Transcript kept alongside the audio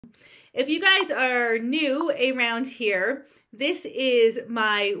If you guys are new around here, this is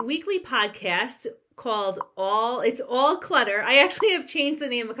my weekly podcast called It's All Clutter. I actually have changed the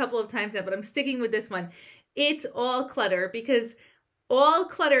name a couple of times now, but I'm sticking with this one. It's All Clutter because all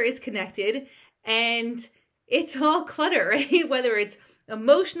clutter is connected and it's all clutter, right? Whether it's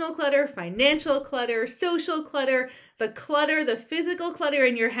emotional clutter, financial clutter, social clutter, the physical clutter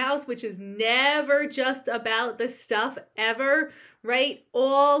in your house, which is never just about the stuff ever, right?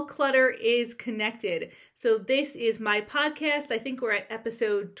 All clutter is connected. So this is my podcast. I think we're at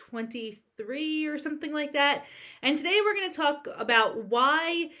episode 23 or something like that. And today we're going to talk about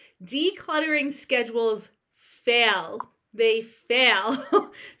why decluttering schedules fail. They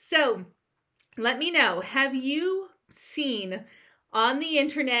fail. So let me know, have you seen on the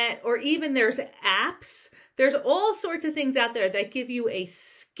internet, or even there's apps, there's all sorts of things out there that give you a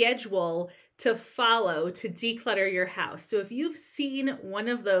schedule to follow to declutter your house. So if you've seen one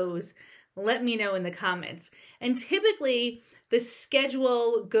of those, let me know in the comments. And typically the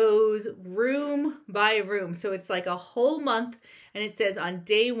schedule goes room by room. So it's like a whole month, and it says on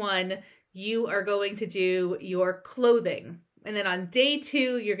day 1, you are going to do your clothing. And then on day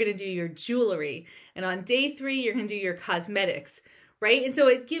 2, you're going to do your jewelry. And on day 3, you're going to do your cosmetics, right? And so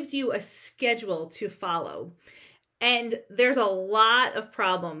it gives you a schedule to follow. And there's a lot of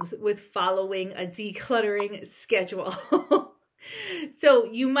problems with following a decluttering schedule. So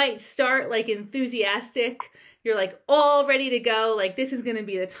you might start like enthusiastic. You're like all ready to go. Like, this is going to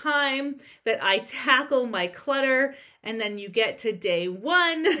be the time that I tackle my clutter. And then you get to day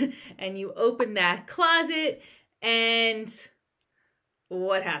 1 and you open that closet, and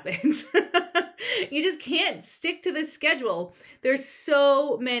what happens? You just can't stick to the schedule. There's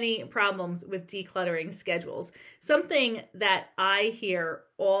so many problems with decluttering schedules. Something that I hear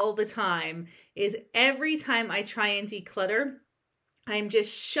all the time is every time I try and declutter, I'm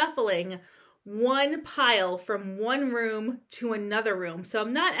just shuffling one pile from one room to another room. So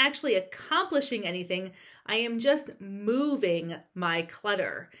I'm not actually accomplishing anything. I am just moving my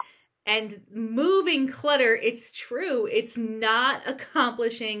clutter. And moving clutter, it's true, it's not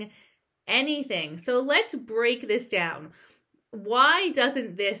accomplishing anything. So let's break this down. Why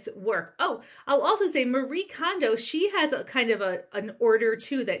doesn't this work? Oh, I'll also say Marie Kondo, she has a kind of an order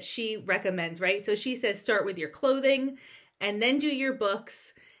too that she recommends, right? So she says start with your clothing and then do your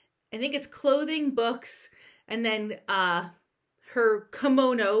books. I think it's clothing, books, and then her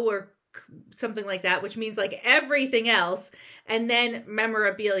kimono or something like that, which means like everything else, and then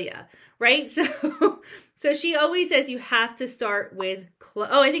memorabilia, right? So she always says you have to start with,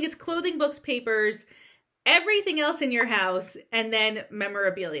 I think it's clothing, books, papers, everything else in your house, and then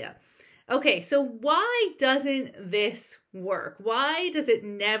memorabilia. Okay, so why doesn't this work? Why does it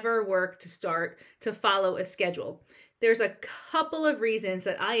never work to start to follow a schedule? There's a couple of reasons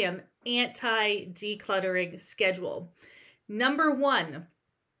that I am anti-decluttering schedule. Number 1,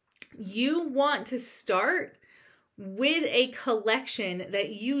 you want to start with a collection that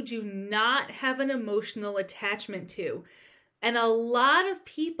you do not have an emotional attachment to. And a lot of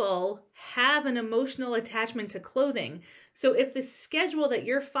people have an emotional attachment to clothing. So if the schedule that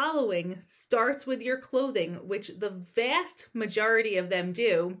you're following starts with your clothing, which the vast majority of them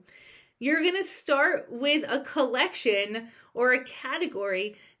do, you're going to start with a collection or a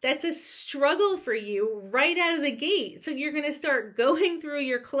category that's a struggle for you right out of the gate. So you're going to start going through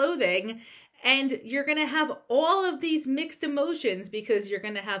your clothing, and you're going to have all of these mixed emotions because you're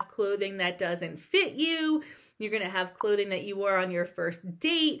going to have clothing that doesn't fit you. You're going to have clothing that you wore on your first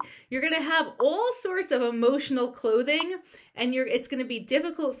date. You're going to have all sorts of emotional clothing, and it's going to be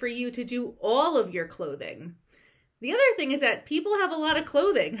difficult for you to do all of your clothing. The other thing is that people have a lot of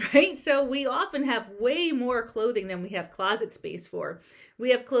clothing, right? So we often have way more clothing than we have closet space for. We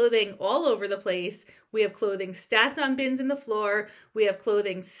have clothing all over the place. We have clothing stacked on bins in the floor. We have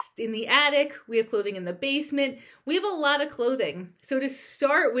clothing in the attic. We have clothing in the basement. We have a lot of clothing. So to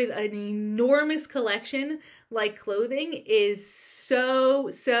start with an enormous collection like clothing is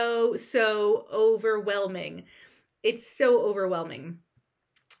so overwhelming. It's so overwhelming.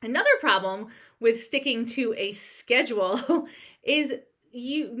 Another problem with sticking to a schedule is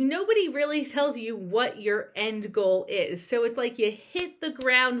nobody really tells you what your end goal is. So it's like you hit the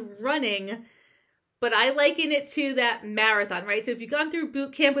ground running, but I liken it to that marathon, right? So if you've gone through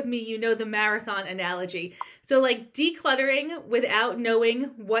boot camp with me, you know the marathon analogy. So like decluttering without knowing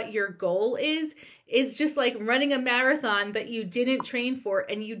what your goal is just like running a marathon that you didn't train for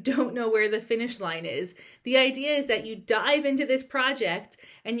and you don't know where the finish line is. The idea is that you dive into this project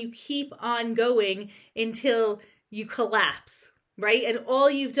and you keep on going until you collapse, right? And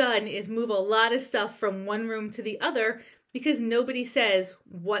all you've done is move a lot of stuff from one room to the other, because nobody says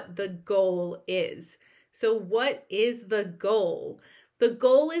what the goal is. So what is the goal? The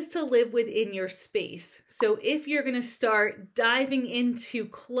goal is to live within your space. So if you're going to start diving into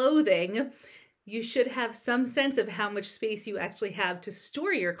clothing, you should have some sense of how much space you actually have to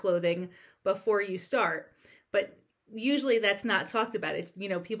store your clothing before you start. But usually that's not talked about.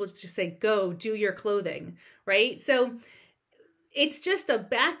 People just say, go do your clothing, right? So it's just a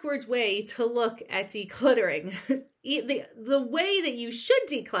backwards way to look at decluttering. The way that you should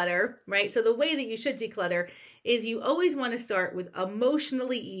declutter, right? So the way that you should declutter is you always want to start with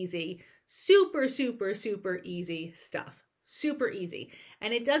emotionally easy, super, super, super easy stuff. Super easy.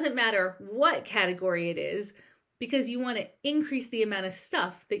 And it doesn't matter what category it is, because you want to increase the amount of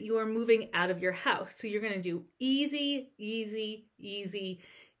stuff that you are moving out of your house. So you're going to do easy, easy, easy,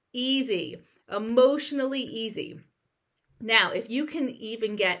 easy, emotionally easy. Now, if you can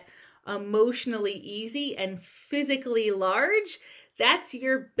even get emotionally easy and physically large, that's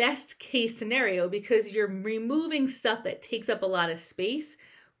your best case scenario, because you're removing stuff that takes up a lot of space,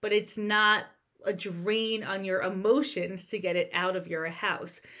 but it's not a drain on your emotions to get it out of your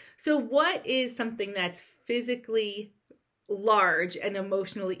house. So what is something that's physically large and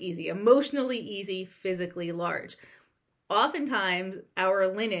emotionally easy? Emotionally easy, physically large. Oftentimes, our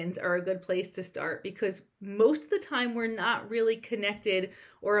linens are a good place to start, because most of the time we're not really connected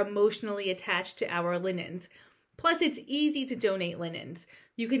or emotionally attached to our linens. Plus, it's easy to donate linens.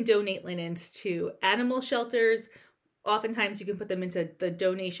 You can donate linens to animal shelters. Oftentimes, you can put them into the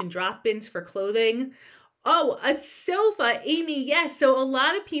donation drop bins for clothing. Oh, a sofa, Amy, yes. So a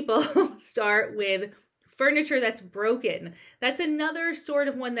lot of people start with furniture that's broken. That's another sort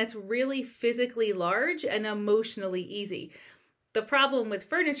of one that's really physically large and emotionally easy. The problem with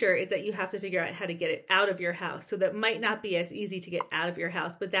furniture is that you have to figure out how to get it out of your house. So that might not be as easy to get out of your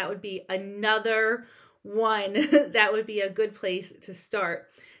house, but that would be another one that would be a good place to start.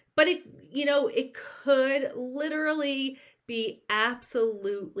 But it could literally be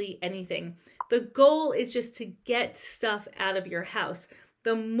absolutely anything. The goal is just to get stuff out of your house.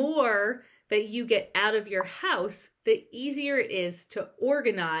 The more that you get out of your house, the easier it is to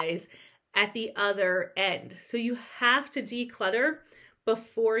organize at the other end. So you have to declutter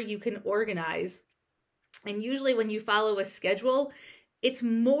before you can organize. And usually when you follow a schedule, it's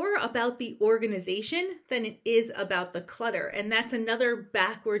more about the organization than it is about the clutter. And that's another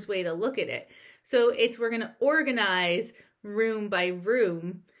backwards way to look at it. So we're going to organize room by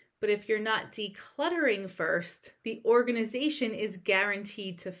room. But if you're not decluttering first, the organization is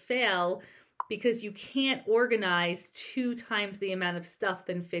guaranteed to fail, because you can't organize 2 times the amount of stuff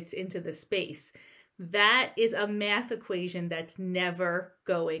than fits into the space. That is a math equation that's never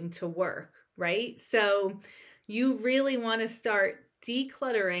going to work, right? So you really want to start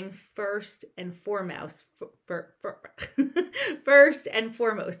decluttering first and foremost. First and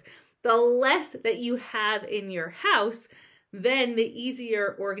foremost. The less that you have in your house, then the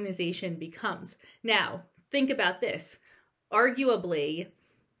easier organization becomes. Now, think about this. Arguably,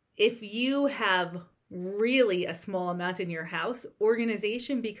 if you have really a small amount in your house,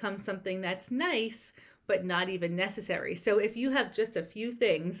 organization becomes something that's nice, but not even necessary. So if you have just a few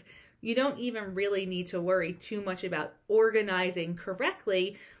things, you don't even really need to worry too much about organizing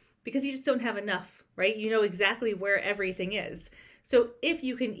correctly, because you just don't have enough, right? You know exactly where everything is. So if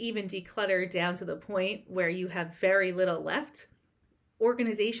you can even declutter down to the point where you have very little left,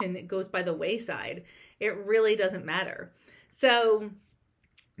 organization goes by the wayside. It really doesn't matter. So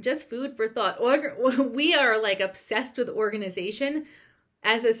just food for thought. We are like obsessed with organization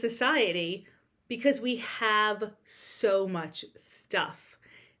as a society because we have so much stuff.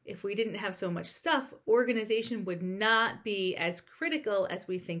 If we didn't have so much stuff, organization would not be as critical as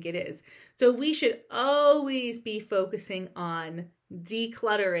we think it is. So we should always be focusing on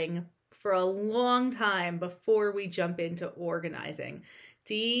decluttering for a long time before we jump into organizing.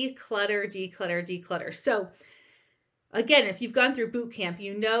 Declutter, declutter, declutter. So again, if you've gone through boot camp,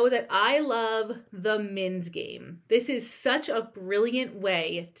 you know that I love the MINS game. This is such a brilliant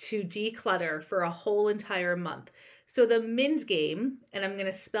way to declutter for a whole entire month. So the MINS game, and I'm going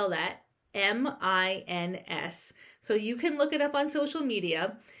to spell that MINS. So you can look it up on social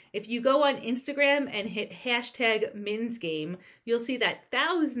media. If you go on Instagram and hit hashtag MINS game, you'll see that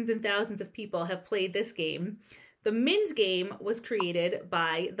thousands and thousands of people have played this game. The MINS game was created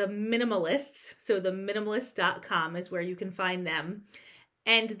by the minimalists. So the minimalist.com is where you can find them.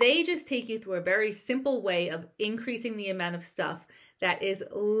 And they just take you through a very simple way of increasing the amount of stuff that is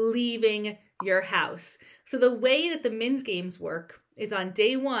leaving your house. So the way that the MINS games work is on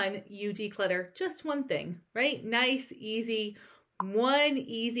day 1, you declutter just one thing, right? Nice, easy, one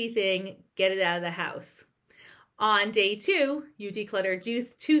easy thing, get it out of the house. On day 2, you declutter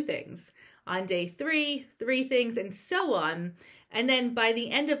 2 things. On day 3, 3 things, and so on. And then by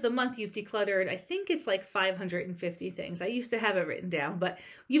the end of the month, you've decluttered, I think it's like 550 things. I used to have it written down, but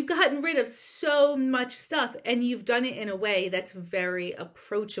you've gotten rid of so much stuff, and you've done it in a way that's very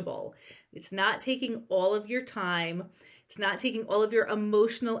approachable. It's not taking all of your time. It's not taking all of your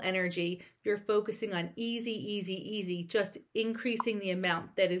emotional energy. You're focusing on easy, just increasing the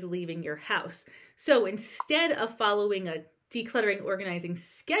amount that is leaving your house. So instead of following a decluttering organizing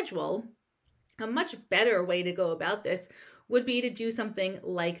schedule, a much better way to go about this would be to do something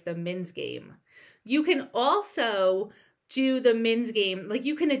like the Min's game. You can also do the Min's game, like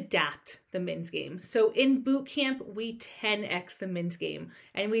you can adapt the Min's game. So in boot camp, we 10x the Min's game,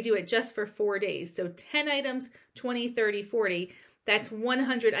 and we do it just for 4 days. So 10 items, 20, 30, 40, that's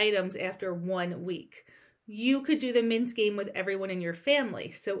 100 items after 1 week. You could do the Min's game with everyone in your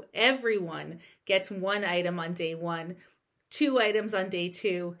family. So everyone gets 1 item on day 1, 2 items on day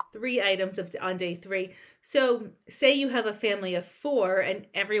 2, 3 items on day 3. So say you have a family of 4 and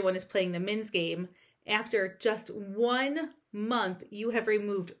everyone is playing the Min's game. After just 1 month, you have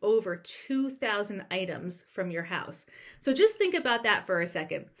removed over 2,000 items from your house. So just think about that for a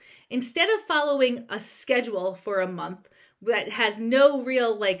second. Instead of following a schedule for a month that has no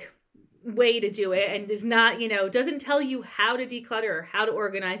real way to do it and is not, doesn't tell you how to declutter or how to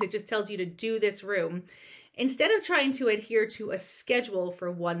organize, it just tells you to do this room. Instead of trying to adhere to a schedule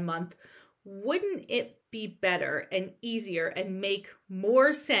for 1 month, wouldn't it be better and easier and make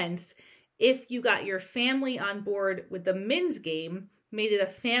more sense if you got your family on board with the Min's game, made it a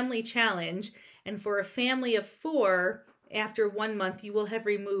family challenge, and for a family of 4, after 1 month, you will have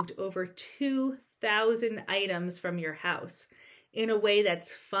removed over 2,000 items from your house in a way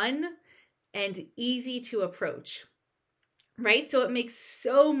that's fun and easy to approach, right? So it makes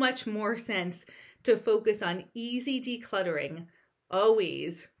so much more sense to focus on easy decluttering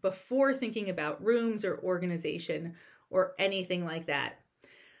always before thinking about rooms or organization or anything like that.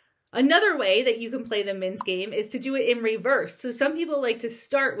 Another way that you can play the Min's game is to do it in reverse. So some people like to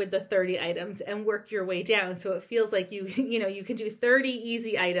start with the 30 items and work your way down. So it feels like you can do 30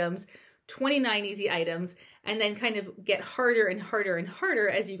 easy items, 29 easy items, and then kind of get harder and harder and harder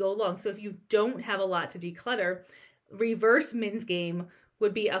as you go along. So if you don't have a lot to declutter, reverse Min's game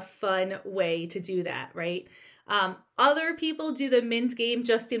would be a fun way to do that, right? Other people do the Min's game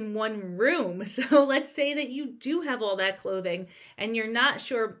just in one room. So let's say that you do have all that clothing and you're not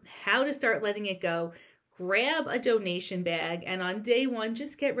sure how to start letting it go. Grab a donation bag, and on day 1,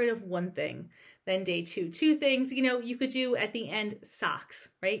 just get rid of 1 thing. Then day 2, 2 things. You could do at the end socks,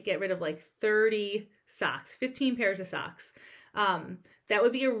 right? Get rid of 30 socks, 15 pairs of socks. That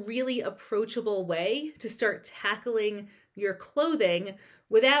would be a really approachable way to start tackling your clothing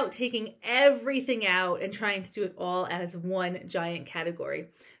without taking everything out and trying to do it all as one giant category.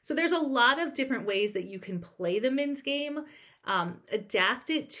 So there's a lot of different ways that you can play the Min's game. Adapt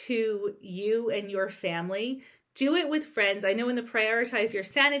it to you and your family. Do it with friends. I know in the Prioritize Your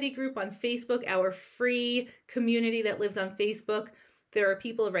Sanity group on Facebook, our free community that lives on Facebook, there are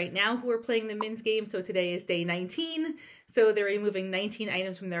people right now who are playing the Min's game. So today is day 19. So they're removing 19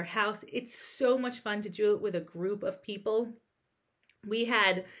 items from their house. It's so much fun to do it with a group of people. We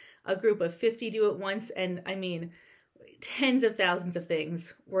had a group of 50 do it once, and tens of thousands of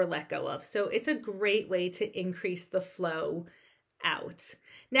things were let go of. So it's a great way to increase the flow out.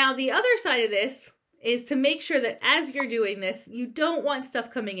 Now, the other side of this is to make sure that as you're doing this, you don't want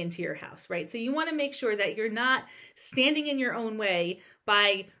stuff coming into your house, right? So you want to make sure that you're not standing in your own way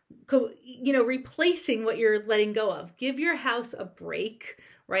by, replacing what you're letting go of. Give your house a break,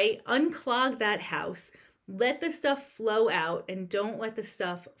 right? Unclog that house. Let the stuff flow out and don't let the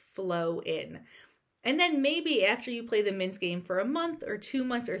stuff flow in. And then maybe after you play the Min's game for a month or 2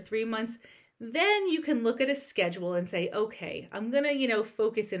 months or 3 months, then you can look at a schedule and say, okay, I'm going to,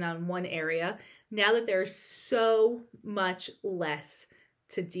 focus in on one area now that there's so much less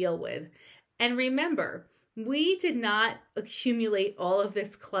to deal with. And remember, we did not accumulate all of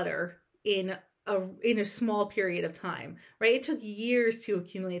this clutter in a small period of time, right? It took years to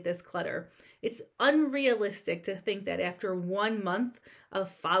accumulate this clutter. It's unrealistic to think that after 1 month of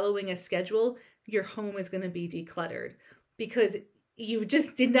following a schedule, your home is going to be decluttered, because you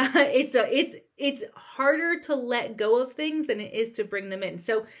just did not. It's harder to let go of things than it is to bring them in.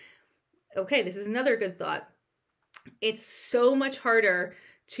 So, okay, this is another good thought. It's so much harder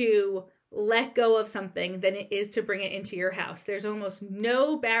to let go of something than it is to bring it into your house. There's almost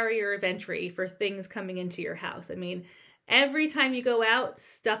no barrier of entry for things coming into your house. Every time you go out,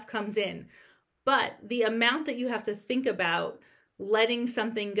 stuff comes in. But the amount that you have to think about letting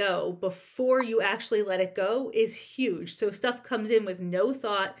something go before you actually let it go is huge. So stuff comes in with no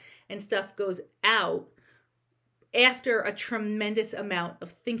thought and stuff goes out after a tremendous amount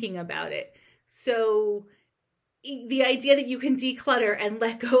of thinking about it. So the idea that you can declutter and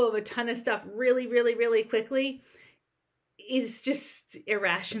let go of a ton of stuff really, really, really quickly is just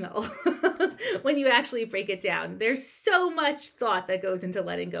irrational when you actually break it down. There's so much thought that goes into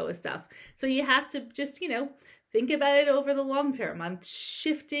letting go of stuff. So you have to just, think about it over the long term. I'm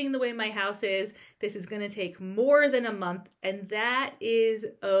shifting the way my house is. This is going to take more than a month, and that is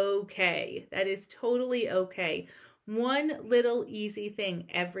okay. That is totally okay. One little easy thing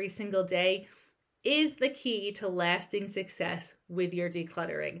every single day is the key to lasting success with your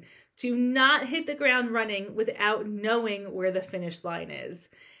decluttering. Do not hit the ground running without knowing where the finish line is.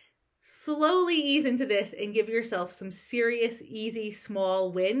 Slowly ease into this and give yourself some serious, easy,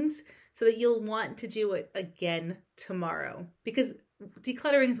 small wins so that you'll want to do it again tomorrow. Because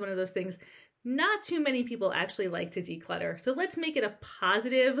decluttering is one of those things not too many people actually like to declutter. So let's make it a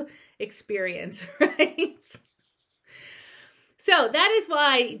positive experience, right? So that is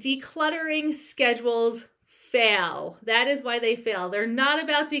why decluttering schedules fail. That is why they fail. They're not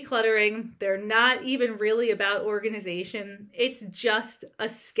about decluttering. They're not even really about organization. It's just a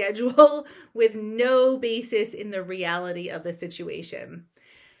schedule with no basis in the reality of the situation.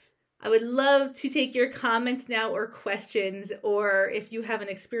 I would love to take your comments now or questions, or if you have an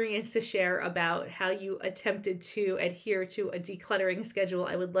experience to share about how you attempted to adhere to a decluttering schedule,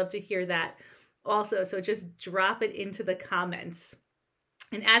 I would love to hear that also. So just drop it into the comments.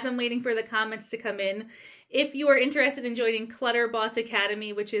 And as I'm waiting for the comments to come in, if you are interested in joining Clutter Boss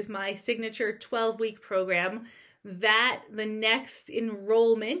Academy, which is my signature 12-week program, the next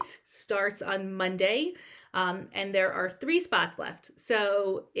enrollment starts on Monday, and there are 3 spots left.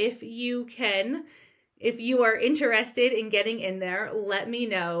 So if you are interested in getting in there, let me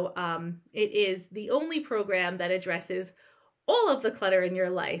know. It is the only program that addresses all of the clutter in your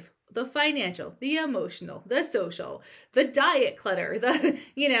life. The financial, the emotional, the social, the diet clutter,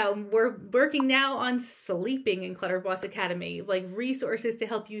 we're working now on sleeping in Clutter Boss Academy, like resources to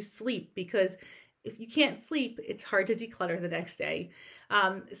help you sleep, because if you can't sleep, it's hard to declutter the next day.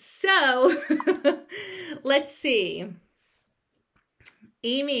 So let's see.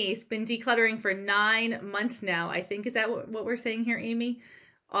 Amy's been decluttering for 9 months now, I think. Is that what we're saying here, Amy?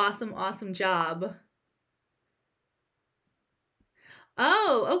 Awesome job.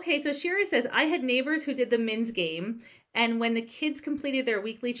 Oh, okay. So Sherry says, I had neighbors who did the Mins game, and when the kids completed their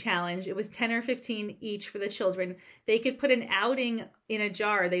weekly challenge, it was 10 or 15 each for the children. They could put an outing in a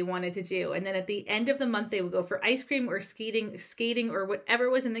jar they wanted to do. And then at the end of the month, they would go for ice cream or skating or whatever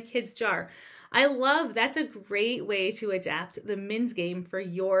was in the kids' jar. I love, that's a great way to adapt the Mins game for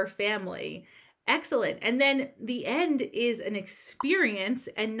your family. Excellent. And then the end is an experience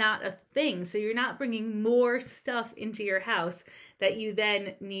and not a thing. So you're not bringing more stuff into your house that you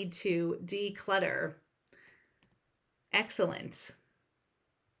then need to declutter. Excellent.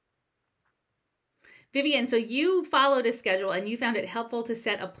 Vivian, so you followed a schedule and you found it helpful to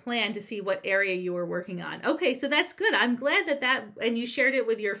set a plan to see what area you were working on. Okay, so that's good. I'm glad and you shared it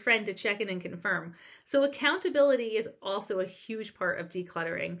with your friend to check in and confirm. So accountability is also a huge part of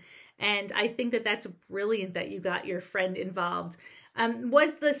decluttering. And I think that's brilliant that you got your friend involved.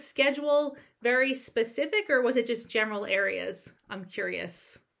 Was the schedule very specific, or was it just general areas? I'm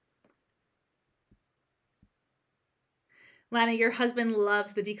curious. Lana, your husband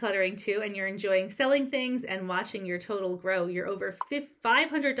loves the decluttering too, and you're enjoying selling things and watching your total grow. You're over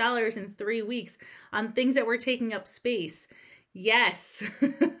 $500 in 3 weeks on things that were taking up space. Yes.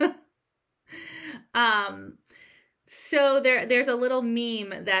 So there's a little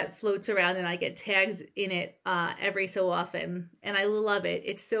meme that floats around, and I get tagged in it every so often, and I love it.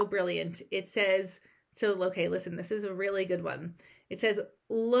 It's so brilliant. It says, okay, listen, this is a really good one. It says,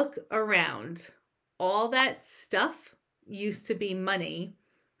 look around. All that stuff used to be money,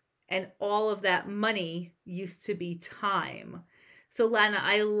 and all of that money used to be time. So Lana,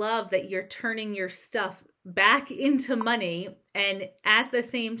 I love that you're turning your stuff back into money, and at the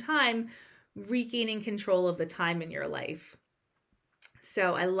same time regaining control of the time in your life.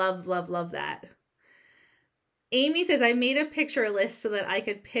 So I love that. Amy says, I made a picture list so that I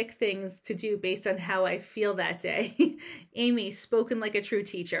could pick things to do based on how I feel that day. Amy, spoken like a true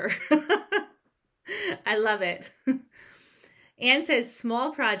teacher. I love it. Anne says,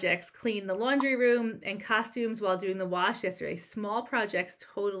 small projects, clean the laundry room and costumes while doing the wash yesterday. Small projects,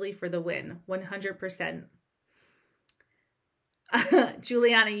 totally for the win, 100%.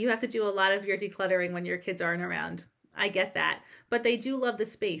 Juliana, you have to do a lot of your decluttering when your kids aren't around. I get that. But they do love the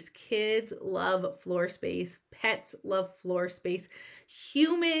space. Kids love floor space. Pets love floor space.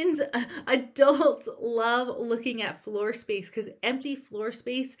 Humans, adults love looking at floor space because empty floor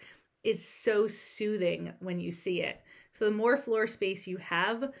space is so soothing when you see it. So the more floor space you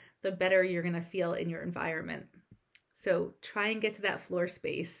have, the better you're going to feel in your environment. So try and get to that floor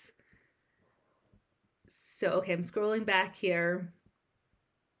space. So, okay, I'm scrolling back here.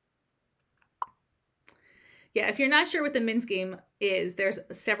 Yeah, if you're not sure what the Min's game is, there's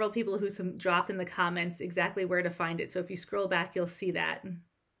several people who dropped in the comments exactly where to find it. So if you scroll back, you'll see that.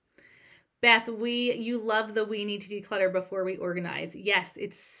 Beth, you love the we need to declutter before we organize. Yes,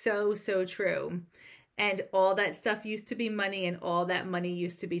 it's so, so true. And all that stuff used to be money and all that money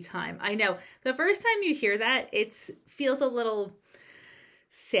used to be time. I know. The first time you hear that, it feels a little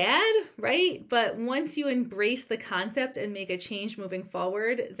sad, right? But once you embrace the concept and make a change moving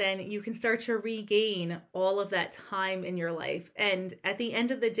forward, then you can start to regain all of that time in your life. And at the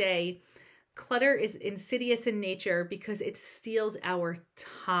end of the day, clutter is insidious in nature because it steals our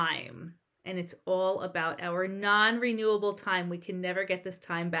time. And it's all about our non-renewable time. We can never get this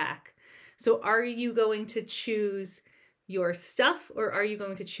time back. So are you going to choose your stuff or are you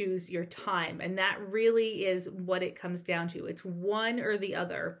going to choose your time? And that really is what it comes down to. It's one or the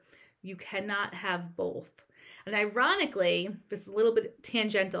other. You cannot have both. And ironically, this is a little bit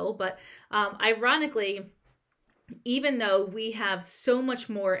tangential, but ironically, even though we have so much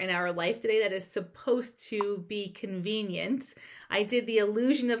more in our life today that is supposed to be convenient, I did the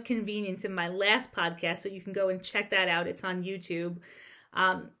illusion of convenience in my last podcast, so you can go and check that out. It's on YouTube.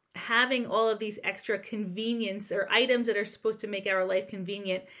 Having all of these extra convenience or items that are supposed to make our life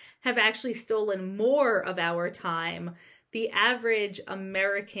convenient have actually stolen more of our time. The average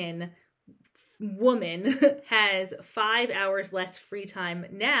American woman has 5 hours less free time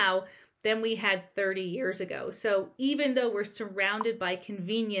now than we had 30 years ago. So even though we're surrounded by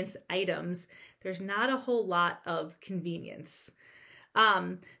convenience items, there's not a whole lot of convenience.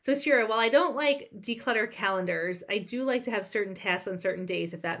 So Shira, while I don't like declutter calendars, I do like to have certain tasks on certain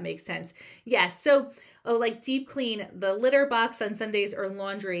days, if that makes sense. Yes. So, like deep clean, the litter box on Sundays or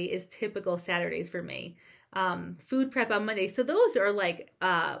laundry is typical Saturdays for me. Food prep on Monday. So those are like,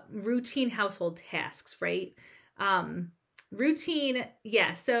 routine household tasks, right? Routine.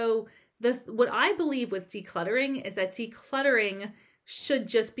 Yeah. So what I believe with decluttering is that decluttering should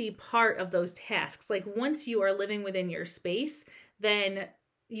just be part of those tasks. Like once you are living within your space, then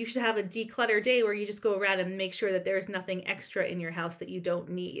you should have a declutter day where you just go around and make sure that there's nothing extra in your house that you don't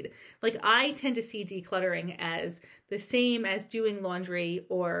need. Like I tend to see decluttering as the same as doing laundry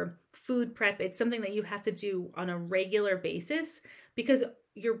or food prep. It's something that you have to do on a regular basis because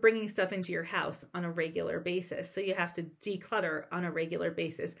you're bringing stuff into your house on a regular basis. So you have to declutter on a regular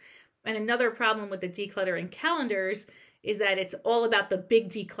basis. And another problem with the decluttering calendars is that it's all about the big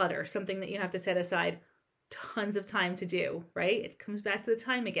declutter, something that you have to set aside tons of time to do, right? It comes back to the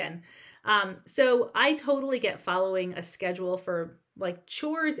time again. So I totally get following a schedule for like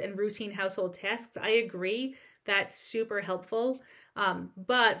chores and routine household tasks. I agree. That's super helpful.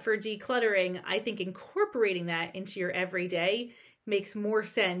 But for decluttering, I think incorporating that into your everyday makes more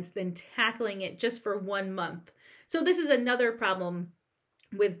sense than tackling it just for 1 month. So this is another problem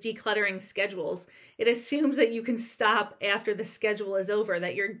with decluttering schedules. It assumes that you can stop after the schedule is over,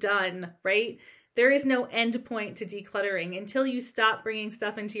 that you're done, right? There is no end point to decluttering. Until you stop bringing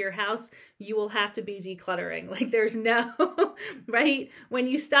stuff into your house, you will have to be decluttering. Like there's no, right? When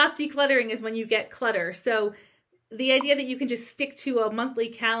you stop decluttering is when you get clutter. So the idea that you can just stick to a monthly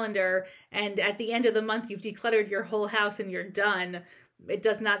calendar and at the end of the month you've decluttered your whole house and you're done, that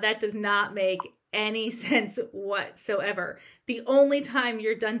does not make any sense whatsoever. The only time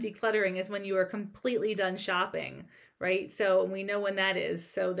you're done decluttering is when you are completely done shopping, right? So we know when that is.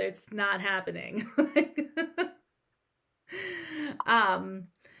 So that's not happening.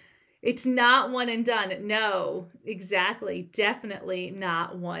 It's not one and done. No, exactly. Definitely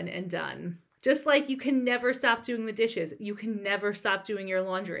not one and done. Just like you can never stop doing the dishes. You can never stop doing your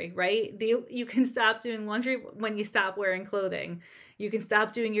laundry, right? You can stop doing laundry when you stop wearing clothing. You can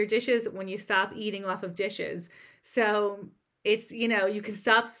stop doing your dishes when you stop eating off of dishes. So it's, you can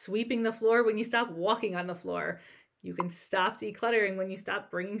stop sweeping the floor when you stop walking on the floor. You can stop decluttering when you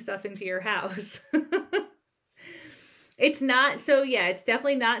stop bringing stuff into your house. It's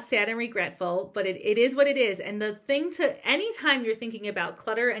definitely not sad and regretful, but it is what it is. And the thing anytime you're thinking about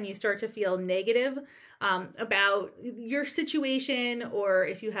clutter and you start to feel negative about your situation, or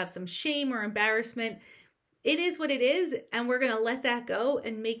if you have some shame or embarrassment, it is what it is. And we're going to let that go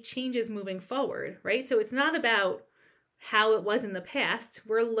and make changes moving forward, right? So it's not about how it was in the past.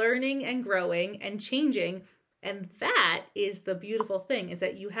 We're learning and growing and changing And that is the beautiful thing, is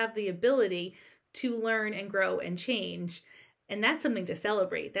that you have the ability to learn and grow and change. And that's something to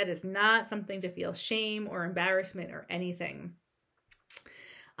celebrate. That is not something to feel shame or embarrassment or anything.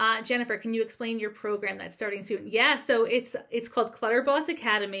 Jennifer, can you explain your program that's starting soon? Yeah, so it's called Clutter Boss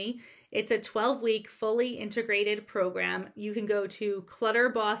Academy. It's a 12-week fully integrated program. You can go to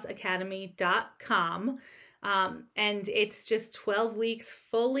clutterbossacademy.com, and it's just 12 weeks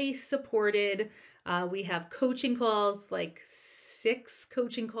fully supported. We have coaching calls, like 6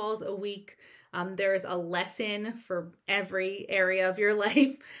 coaching calls a week. There's a lesson for every area of your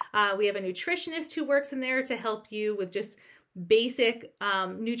life. We have a nutritionist who works in there to help you with just basic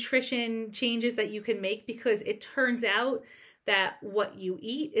nutrition changes that you can make, because it turns out that what you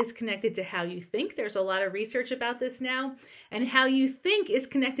eat is connected to how you think. There's a lot of research about this now, and how you think is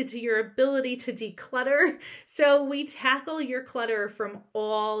connected to your ability to declutter. So we tackle your clutter from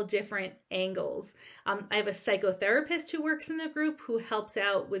all different angles. I have a psychotherapist who works in the group who helps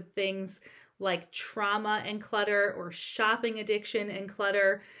out with things like trauma and clutter, or shopping addiction and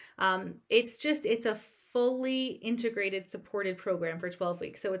clutter. It's a fully integrated supported program for 12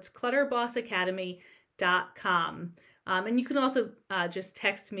 weeks. So it's clutterbossacademy.com. And you can also just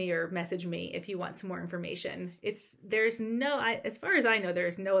text me or message me if you want some more information. As far as I know,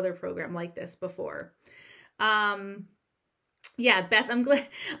 there's no other program like this before. Yeah, Beth, I'm glad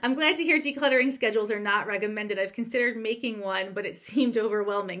to hear decluttering schedules are not recommended. I've considered making one, but it seemed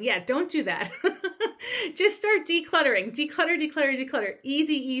overwhelming. Yeah, don't do that. Just start decluttering. Declutter.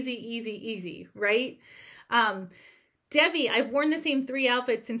 Easy, right? Debbie, I've worn the same 3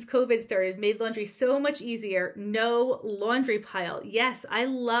 outfits since COVID started, made laundry so much easier. No laundry pile. Yes,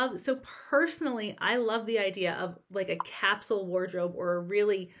 personally, I love the idea of like a capsule wardrobe or a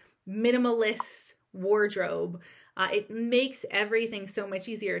really minimalist wardrobe. It makes everything so much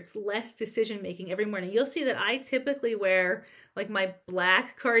easier. It's less decision making every morning. You'll see that I typically wear like my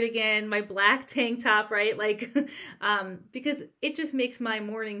black cardigan, my black tank top, right? Like, because it just makes my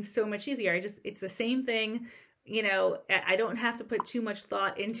mornings so much easier. It's the same thing. I don't have to put too much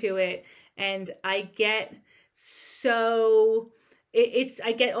thought into it, and I get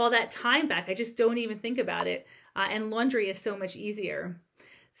I get all that time back. I just don't even think about it. And laundry is so much easier.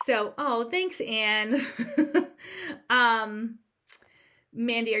 So, thanks, Anne.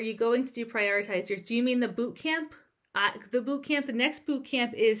 Mandy, are you going to do prioritize yours? Do you mean the boot camp? The next boot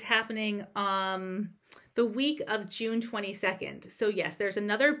camp is happening the week of June 22nd. So yes, there's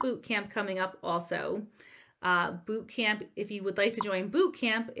another boot camp coming up also. Boot camp, if you would like to join boot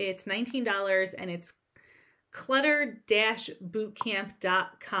camp, it's $19, and it's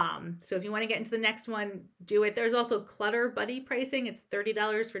clutter-bootcamp.com. So if you want to get into the next one, do it. There's also Clutter Buddy pricing. It's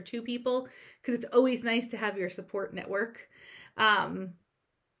 $30 for 2 people, because it's always nice to have your support network.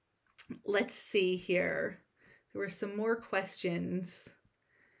 Let's see here. There were some more questions.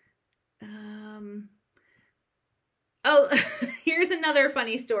 Here's another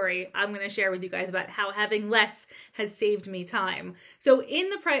funny story I'm going to share with you guys about how having less has saved me time. So in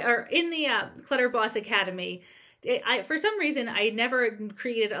the Clutter Boss Academy, for some reason, I never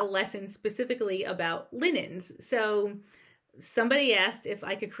created a lesson specifically about linens. So somebody asked if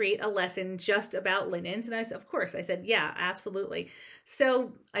I could create a lesson just about linens, and of course, I said, yeah, absolutely.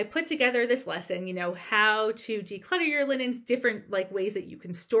 So I put together this lesson, how to declutter your linens, different like ways that you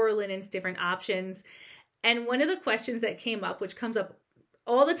can store linens, different options. And one of the questions that came up, which comes up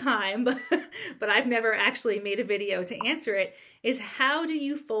all the time, but I've never actually made a video to answer it, is how do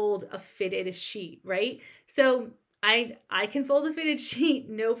you fold a fitted sheet, right? So I can fold a fitted sheet,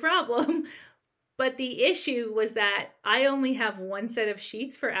 no problem. But the issue was that I only have one set of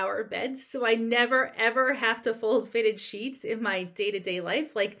sheets for our beds. So I never, ever have to fold fitted sheets in my day-to-day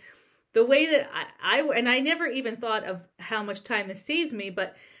life. Like the way that I never even thought of how much time this saves me,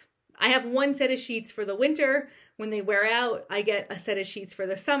 but I have one set of sheets for the winter. When they wear out, I get a set of sheets for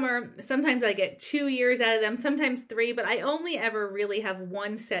the summer. Sometimes I get 2 years out of them, sometimes 3, but I only ever really have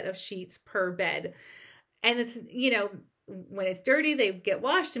one set of sheets per bed. And it's, when it's dirty, they get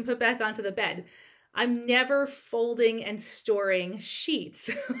washed and put back onto the bed. I'm never folding and storing sheets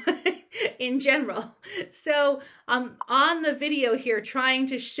in general. So I'm on the video here trying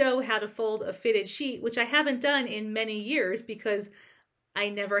to show how to fold a fitted sheet, which I haven't done in many years because I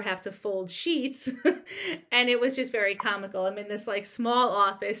never have to fold sheets. And it was just very comical. I'm in this like small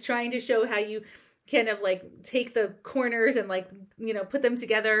office trying to show how you kind of like take the corners and like, put them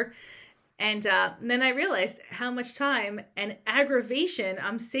together. And then I realized how much time and aggravation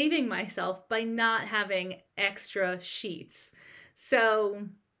I'm saving myself by not having extra sheets. So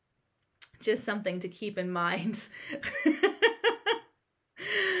just something to keep in mind.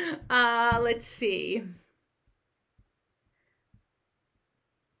 Let's see.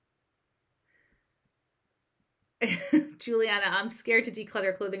 Juliana, I'm scared to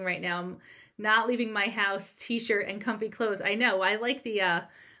declutter clothing right now. I'm not leaving my house, t-shirt and comfy clothes. I know. I like the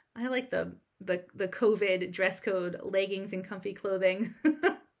COVID dress code, leggings and comfy clothing.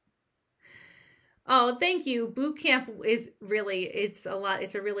 Oh, thank you. Boot camp is really, it's a lot.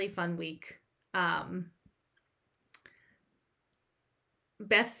 It's a really fun week. Beth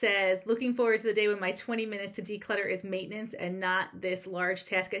says, looking forward to the day when my 20 minutes to declutter is maintenance and not this large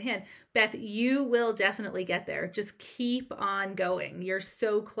task at hand. Beth, you will definitely get there. Just keep on going. You're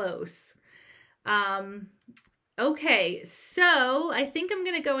so close. Okay, so I think I'm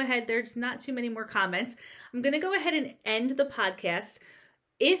going to go ahead. There's not too many more comments. I'm going to go ahead and end the podcast.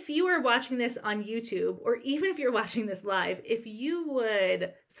 If you are watching this on YouTube, or even if you're watching this live, if you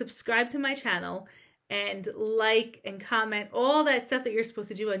would subscribe to my channel and like and comment, all that stuff that you're supposed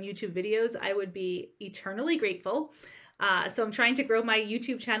to do on YouTube videos, I would be eternally grateful. So I'm trying to grow my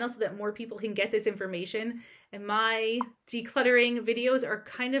YouTube channel so that more people can get this information. And my decluttering videos are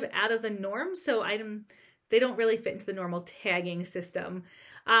kind of out of the norm, so they don't really fit into the normal tagging system.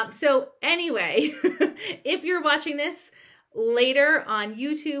 So anyway, if you're watching this later on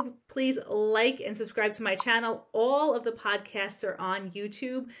YouTube, please like and subscribe to my channel. All of the podcasts are on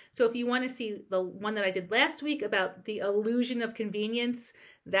YouTube. So if you want to see the one that I did last week about the illusion of convenience,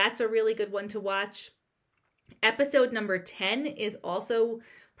 that's a really good one to watch. Episode number 10 is also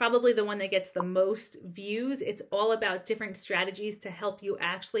probably the one that gets the most views. It's all about different strategies to help you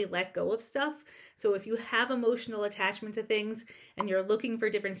actually let go of stuff. So if you have emotional attachment to things and you're looking for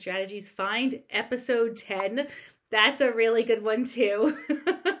different strategies, find episode 10. That's a really good one too.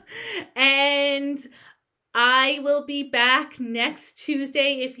 And I will be back next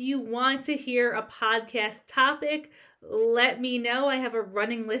Tuesday. If you want to hear a podcast topic, let me know. I have a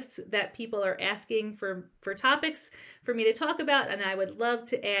running list that people are asking for topics for me to talk about, and I would love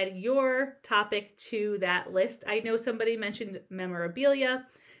to add your topic to that list. I know somebody mentioned memorabilia.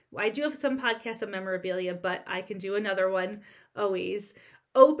 I do have some podcasts on memorabilia, but I can do another one always.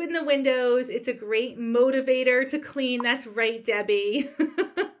 Open the windows. It's a great motivator to clean. That's right, Debbie.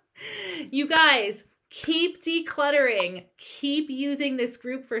 You guys, keep decluttering. Keep using this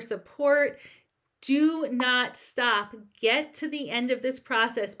group for support. Do not stop. Get to the end of this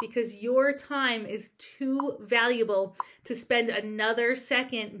process because your time is too valuable to spend another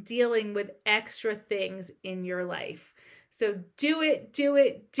second dealing with extra things in your life. So do it, do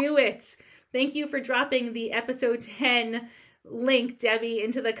it, do it. Thank you for dropping the episode 10 link, Debbie,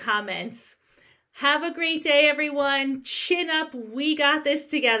 into the comments. Have a great day, everyone. Chin up. We got this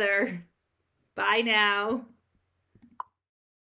together. Bye now.